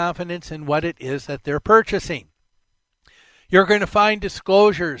they have confidence in what it is that they're purchasing. You're going to find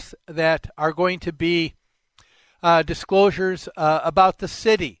disclosures that are going to be disclosures about the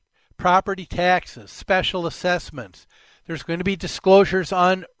city, property taxes, special assessments. There's going to be disclosures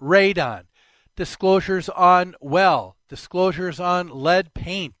on radon, disclosures on well, disclosures on lead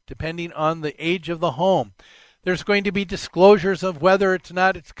paint, depending on the age of the home. There's going to be disclosures of whether it's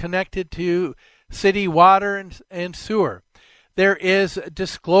connected to city water and sewer. There is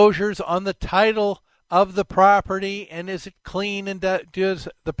disclosures on the title of the property, and is it clean, and does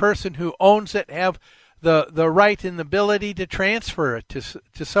the person who owns it have the right and the ability to transfer it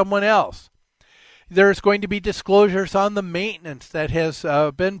to someone else. There's going to be disclosures on the maintenance that has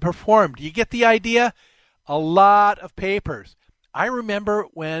been performed. You get the idea? A lot of papers. I remember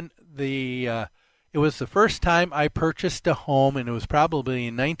when it was the first time I purchased a home, and it was probably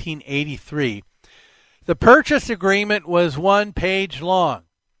in 1983. The purchase agreement was 1 page long,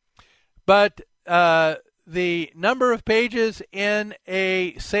 but the number of pages in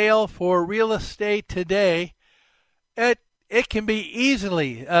a sale for real estate today, it can be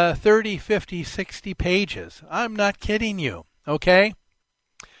easily 30, 50, 60 pages. I'm not kidding you, okay?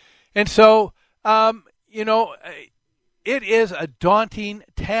 And so, it is a daunting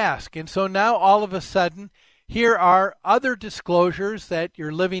task. And so now all of a sudden, here are other disclosures that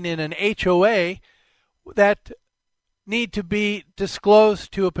you're living in an HOA that need to be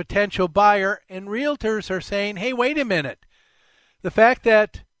disclosed to a potential buyer. And realtors are saying, hey, wait a minute. The fact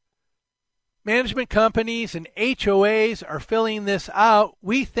that management companies and HOAs are filling this out,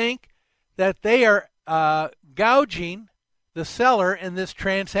 we think that they are gouging the seller in this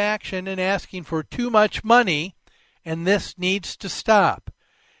transaction and asking for too much money, and this needs to stop.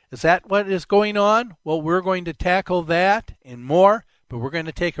 Is that what is going on? Well, we're going to tackle that and more, but we're going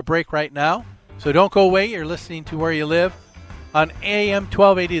to take a break right now. So don't go away. You're listening to Where You Live on AM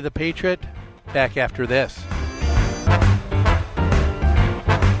 1280 The Patriot. Back after this.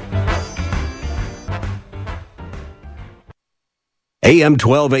 AM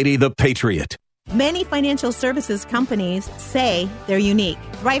 1280 The Patriot. Many financial services companies say they're unique.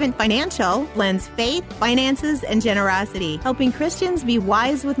 Thrivent Financial blends faith, finances, and generosity, helping Christians be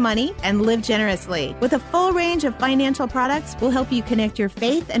wise with money and live generously. With a full range of financial products, we'll help you connect your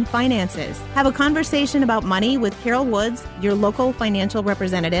faith and finances. Have a conversation about money with Carol Woods, your local financial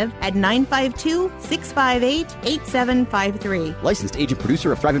representative, at 952-658-8753. Licensed agent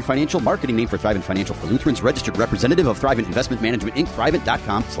producer of Thrivent Financial, marketing name for Thrivent Financial for Lutherans, registered representative of Thrivent Investment Management, Inc.,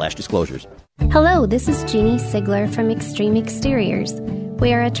 Thrivent.com/disclosures. Hello, this is Jeannie Sigler from Extreme Exteriors.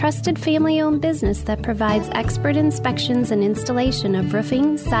 We are a trusted family-owned business that provides expert inspections and installation of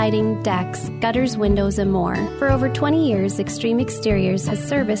roofing, siding, decks, gutters, windows, and more. For over 20 years, Extreme Exteriors has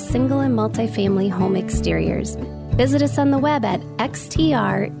serviced single and multifamily home exteriors. Visit us on the web at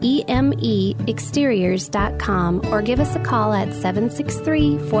xtremeexteriors.com or give us a call at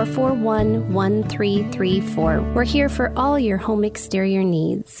 763-441-1334. We're here for all your home exterior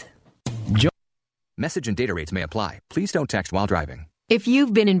needs. Message and data rates may apply. Please don't text while driving. If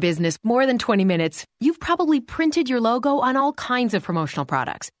you've been in business more than 20 minutes, you've probably printed your logo on all kinds of promotional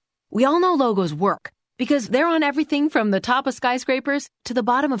products. We all know logos work because they're on everything from the top of skyscrapers to the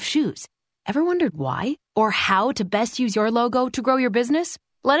bottom of shoes. Ever wondered why or how to best use your logo to grow your business?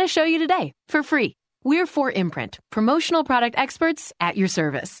 Let us show you today for free. We're 4imprint, promotional product experts at your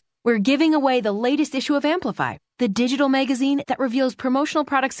service. We're giving away the latest issue of Amplify, the digital magazine that reveals promotional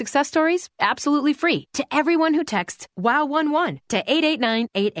product success stories absolutely free to everyone who texts WOW11 to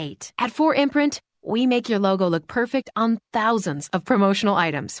 88988. At 4imprint, we make your logo look perfect on thousands of promotional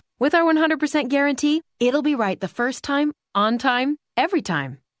items. With our 100% guarantee, it'll be right the first time, on time, every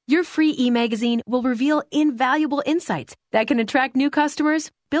time. Your free e-magazine will reveal invaluable insights that can attract new customers,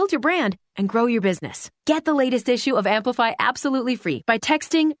 build your brand, and grow your business. Get the latest issue of Amplify absolutely free by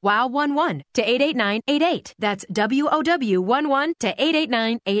texting WOW11 to 88988. That's WOW11 to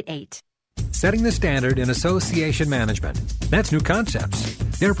 88988. Setting the standard in association management. That's New Concepts.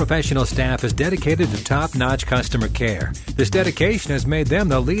 Their professional staff is dedicated to top-notch customer care. This dedication has made them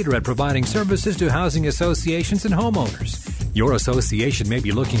the leader at providing services to housing associations and homeowners. Your association may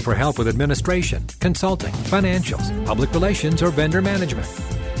be looking for help with administration, consulting, financials, public relations, or vendor management.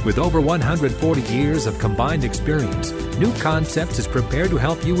 With over 140 years of combined experience, New Concepts is prepared to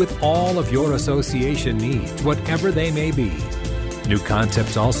help you with all of your association needs, whatever they may be. New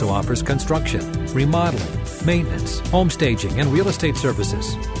Concepts also offers construction, remodeling, maintenance, home staging, and real estate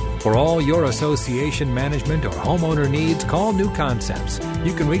services. For all your association management or homeowner needs, call New Concepts.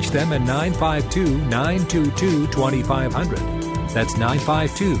 You can reach them at 952-922-2500. That's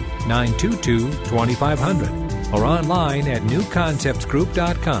 952-922-2500. Or online at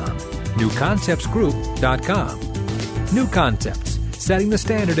newconceptsgroup.com. newconceptsgroup.com. New Concepts, setting the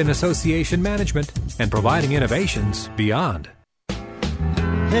standard in association management and providing innovations beyond.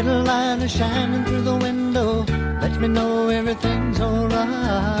 Little light is shining through the window, lets me know everything's alright.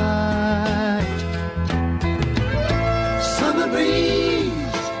 Summer breeze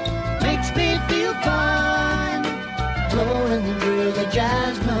makes me feel fine, blowing through the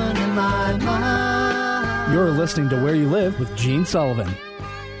jasmine in my mind. You're listening to Where You Live with Gene Sullivan.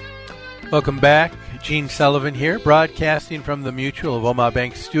 Welcome back. Gene Sullivan here, broadcasting from the Mutual of Omaha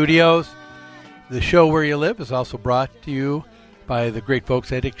Bank Studios. The show Where You Live is also brought to you by the great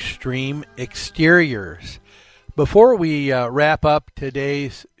folks at Extreme Exteriors. Before we wrap up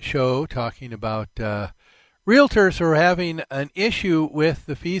today's show talking about realtors who are having an issue with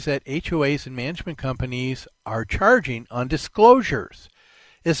the fees that HOAs and management companies are charging on disclosures.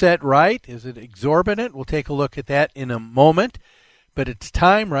 Is that right? Is it exorbitant? We'll take a look at that in a moment. But it's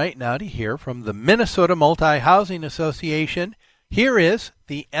time right now to hear from the Minnesota Multi-Housing Association. Here is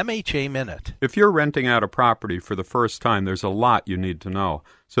the MHA Minute. If you're renting out a property for the first time, there's a lot you need to know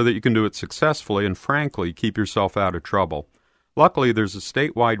so that you can do it successfully and, frankly, keep yourself out of trouble. Luckily, there's a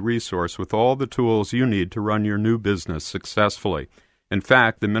statewide resource with all the tools you need to run your new business successfully. In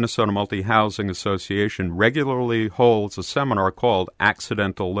fact, the Minnesota Multi-Housing Association regularly holds a seminar called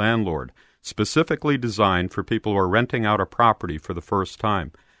Accidental Landlord, specifically designed for people who are renting out a property for the first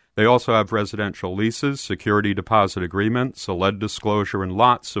time. They also have residential leases, security deposit agreements, a lead disclosure, and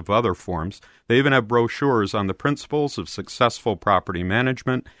lots of other forms. They even have brochures on the principles of successful property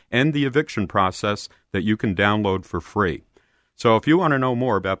management and the eviction process that you can download for free. So if you want to know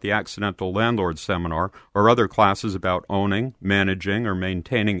more about the Accidental Landlord Seminar or other classes about owning, managing, or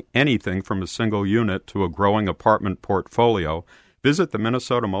maintaining anything from a single unit to a growing apartment portfolio, visit the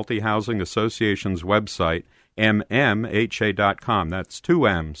Minnesota Multi-Housing Association's website, mmha.com. That's 2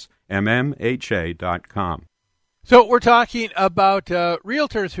 M's, mmha.com. So we're talking about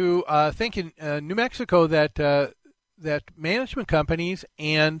realtors who think in New Mexico that that management companies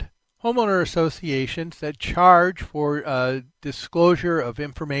and homeowner associations that charge for disclosure of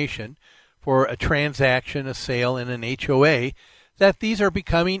information for a transaction, a sale, and an HOA, that these are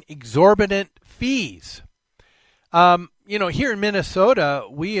becoming exorbitant fees. Here in Minnesota,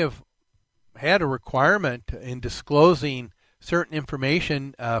 we have had a requirement in disclosing certain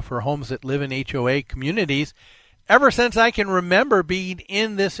information for homes that live in HOA communities ever since I can remember being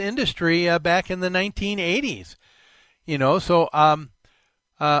in this industry back in the 1980s. So I'm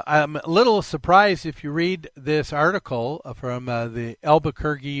a little surprised if you read this article from the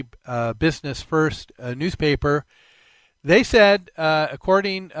Albuquerque Business First newspaper. They said,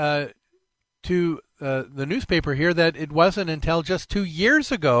 according to the newspaper here, that it wasn't until just 2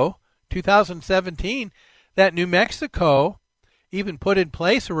 years ago, 2017, that New Mexico even put in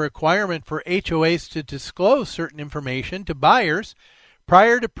place a requirement for HOAs to disclose certain information to buyers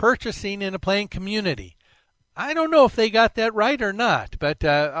prior to purchasing in a planned community. I don't know if they got that right or not, but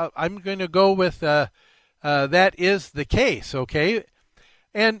I'm going to go with that is the case, okay?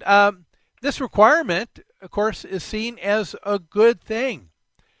 And this requirement, of course, is seen as a good thing.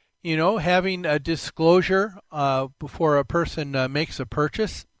 Having a disclosure before a person makes a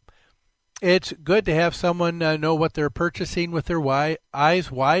purchase. It's good to have someone know what they're purchasing with their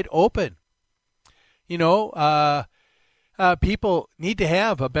eyes wide open. People need to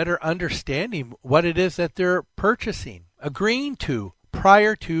have a better understanding what it is that they're purchasing, agreeing to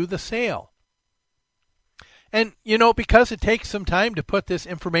prior to the sale. And, because it takes some time to put this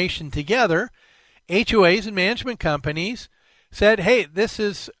information together, HOAs and management companies said, hey, this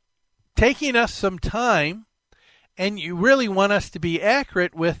is taking us some time, and you really want us to be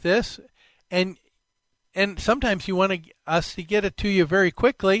accurate with this, and sometimes you want us to get it to you very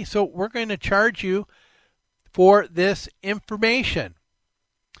quickly, so we're going to charge you for this information.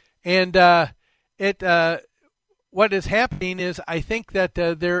 And what is happening is I think that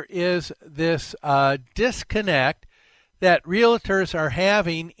there is this disconnect that realtors are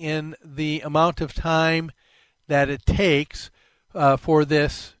having in the amount of time that it takes for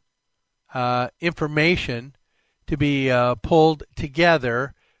this information to be pulled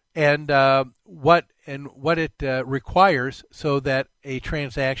together, and what it requires so that a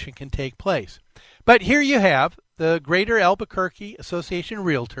transaction can take place. But here you have the Greater Albuquerque Association of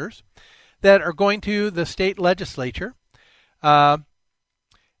Realtors that are going to the state legislature and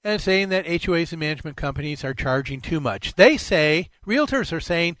saying that HOAs and management companies are charging too much. They say, realtors are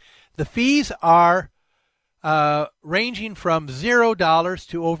saying, the fees are ranging from $0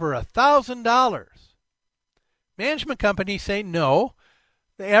 to over $1,000. Management companies say no.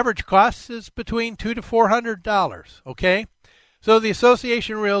 The average cost is between $200 to $400. Okay, so the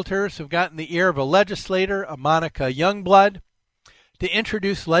Association of Realtors have gotten the ear of a legislator, a Monica Youngblood, to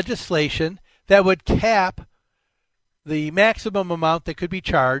introduce legislation that would cap the maximum amount that could be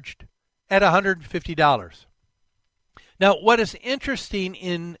charged at $150. Now, what is interesting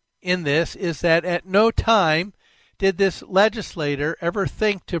in this is that at no time did this legislator ever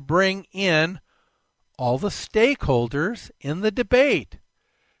think to bring in all the stakeholders in the debate.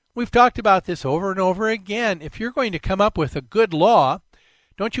 We've talked about this over and over again. If you're going to come up with a good law,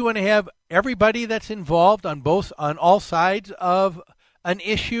 don't you want to have everybody that's involved on all sides of an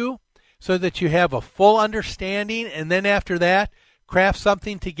issue so that you have a full understanding, and then after that, craft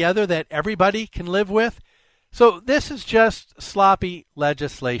something together that everybody can live with? So this is just sloppy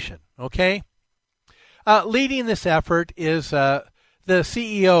legislation, okay? Leading this effort is the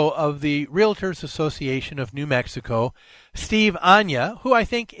CEO of the Realtors Association of New Mexico, Steve Anya, who I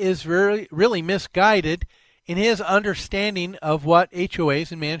think is really misguided in his understanding of what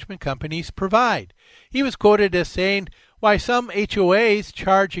HOAs and management companies provide. He was quoted as saying, why some HOAs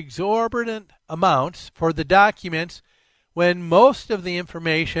charge exorbitant amounts for the documents when most of the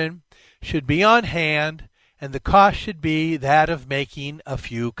information should be on hand and the cost should be that of making a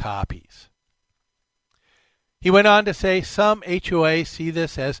few copies. He went on to say some HOAs see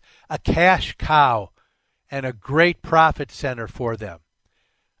this as a cash cow and a great profit center for them.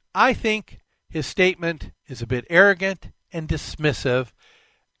 I think his statement is a bit arrogant and dismissive,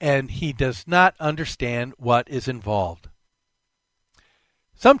 and he does not understand what is involved.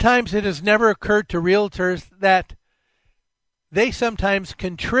 Sometimes it has never occurred to realtors that they sometimes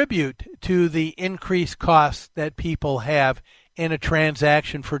contribute to the increased costs that people have in a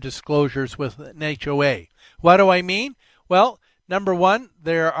transaction for disclosures with an HOA. What do I mean? Well, number one,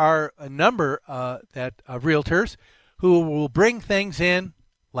 there are a number of realtors who will bring things in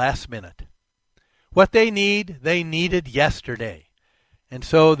last minute. What they needed yesterday. And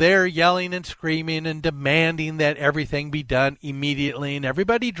so they're yelling and screaming and demanding that everything be done immediately and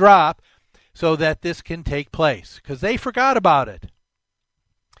everybody drop so that this can take place because they forgot about it.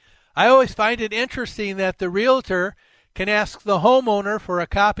 I always find it interesting that the realtor can ask the homeowner for a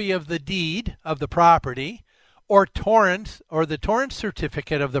copy of the deed of the property or the torrent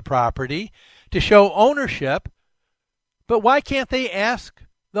certificate of the property to show ownership, but why can't they ask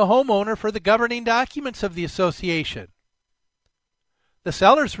the homeowner for the governing documents of the association? The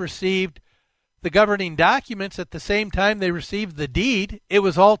sellers received the governing documents at the same time they received the deed. It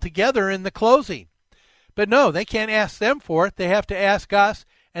was all together in the closing. But no, they can't ask them for it. They have to ask us,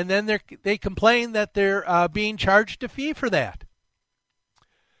 and then they complain that they're being charged a fee for that.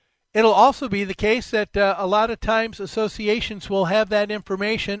 It'll also be the case that a lot of times associations will have that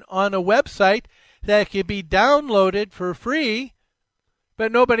information on a website that can be downloaded for free,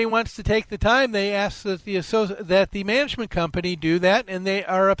 but nobody wants to take the time. They ask that the management company do that, and they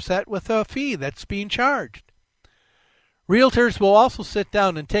are upset with a fee that's being charged. Realtors will also sit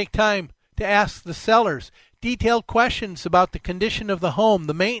down and take time to ask the sellers detailed questions about the condition of the home,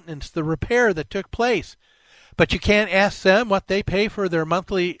 the maintenance, the repair that took place. But you can't ask them what they pay for their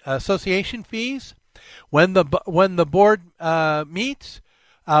monthly association fees, when the board meets,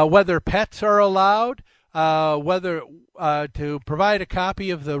 whether pets are allowed, whether to provide a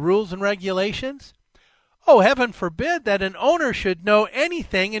copy of the rules and regulations. Oh, heaven forbid that an owner should know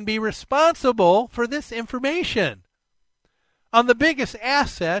anything and be responsible for this information on the biggest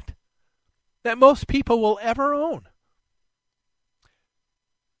asset that most people will ever own.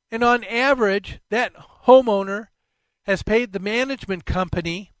 And on average, that homeowner has paid the management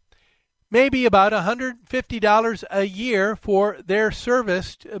company maybe about $150 a year for their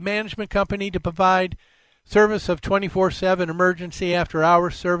service, management company to provide service of 24/7 emergency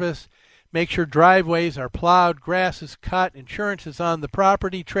after-hours service, make sure driveways are plowed, grass is cut, insurance is on the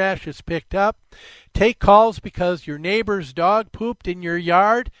property, trash is picked up, take calls because your neighbor's dog pooped in your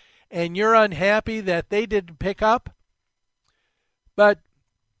yard and you're unhappy that they didn't pick up. But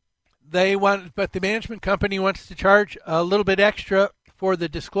the management company wants to charge a little bit extra for the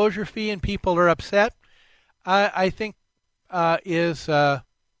disclosure fee, and people are upset. I think is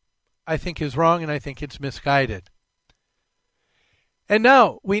wrong, and I think it's misguided. And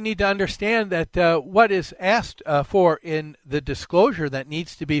now we need to understand that what is asked for in the disclosure that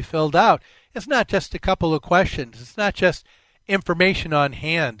needs to be filled out is not just a couple of questions. It's not just information on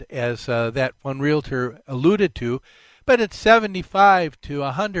hand, as that one realtor alluded to, but it's 75 to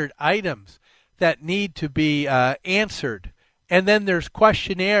 100 items that need to be answered. And then there's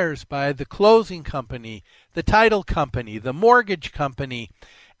questionnaires by the closing company, the title company, the mortgage company.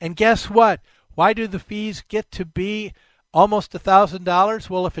 And guess what? Why do the fees get to be almost $1,000?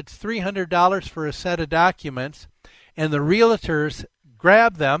 Well, if it's $300 for a set of documents and the realtors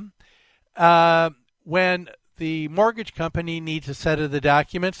grab them when the mortgage company needs a set of the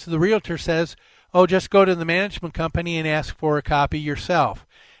documents, the realtor says, oh, just go to the management company and ask for a copy yourself.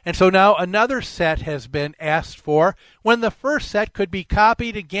 And so now another set has been asked for when the first set could be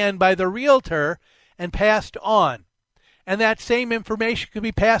copied again by the realtor and passed on. And that same information could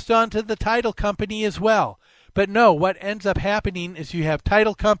be passed on to the title company as well. But no, what ends up happening is you have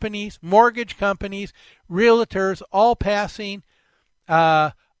title companies, mortgage companies, realtors all passing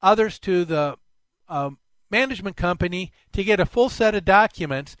others to the management company to get a full set of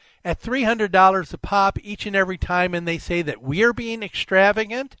documents at $300 a pop each and every time, and they say that we're being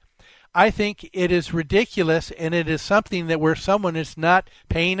extravagant. I think it is ridiculous, and it is something that where someone is not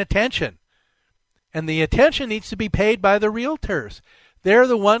paying attention. And the attention needs to be paid by the realtors. They're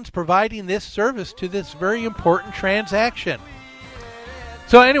the ones providing this service to this very important transaction.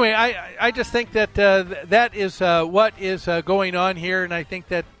 So anyway, I just think that that is what is going on here, and I think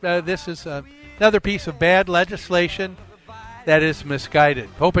that this is another piece of bad legislation that is misguided.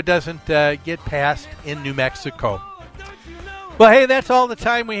 Hope it doesn't get passed in New Mexico. Well, hey, that's all the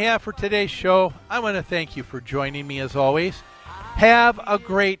time we have for today's show. I want to thank you for joining me as always. Have a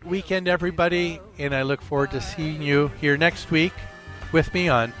great weekend, everybody, and I look forward to seeing you here next week with me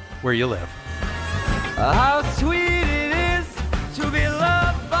on Where You Live. How sweet it is to be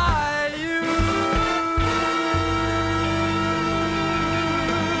loved by you.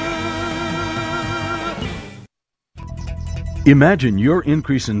 Imagine your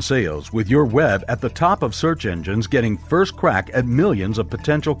increase in sales with your web at the top of search engines, getting first crack at millions of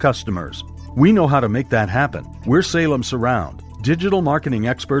potential customers. We know how to make that happen. We're Salem Surround, digital marketing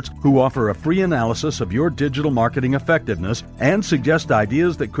experts who offer a free analysis of your digital marketing effectiveness and suggest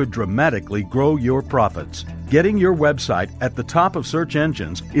ideas that could dramatically grow your profits. Getting your website at the top of search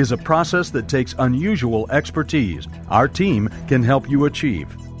engines is a process that takes unusual expertise. Our team can help you achieve.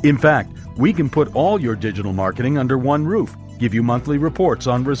 In fact, we can put all your digital marketing under one roof, give you monthly reports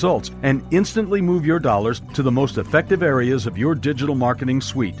on results, and instantly move your dollars to the most effective areas of your digital marketing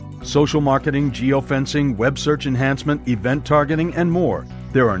suite. Social marketing, geofencing, web search enhancement, event targeting, and more.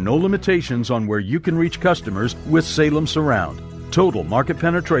 There are no limitations on where you can reach customers with Salem Surround. Total market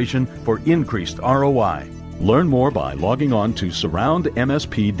penetration for increased ROI. Learn more by logging on to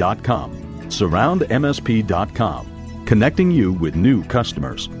surroundmsp.com. Surroundmsp.com. Connecting you with new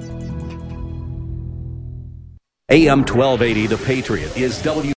customers. AM 1280, The Patriot, is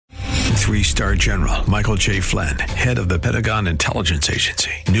W. 3-star General Michael J. Flynn, head of the Pentagon Intelligence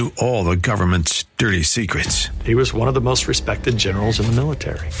Agency, knew all the government's dirty secrets. He was one of the most respected generals in the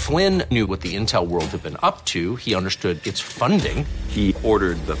military. Flynn knew what the intel world had been up to. He understood its funding. He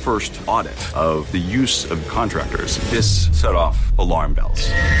ordered the first audit of the use of contractors. This set off alarm bells.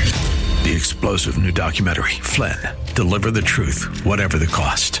 The explosive new documentary, Flynn, Deliver the Truth, Whatever the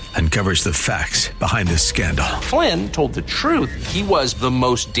Cost, uncovers the facts behind this scandal. Flynn told the truth. He was the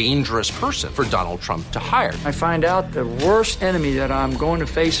most dangerous person for Donald Trump to hire. I find out the worst enemy that I'm going to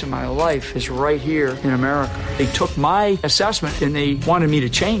face in my life is right here in America. They took my assessment and they wanted me to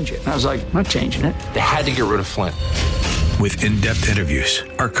change it. And I was like, I'm not changing it. They had to get rid of Flynn. With in-depth interviews,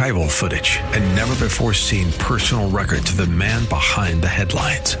 archival footage, and never-before-seen personal records of the man behind the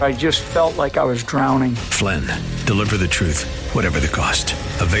headlines. I just felt like I was drowning. Flynn, Deliver the Truth, Whatever the Cost.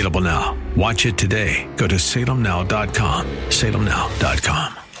 Available now. Watch it today. Go to salemnow.com.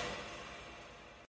 salemnow.com.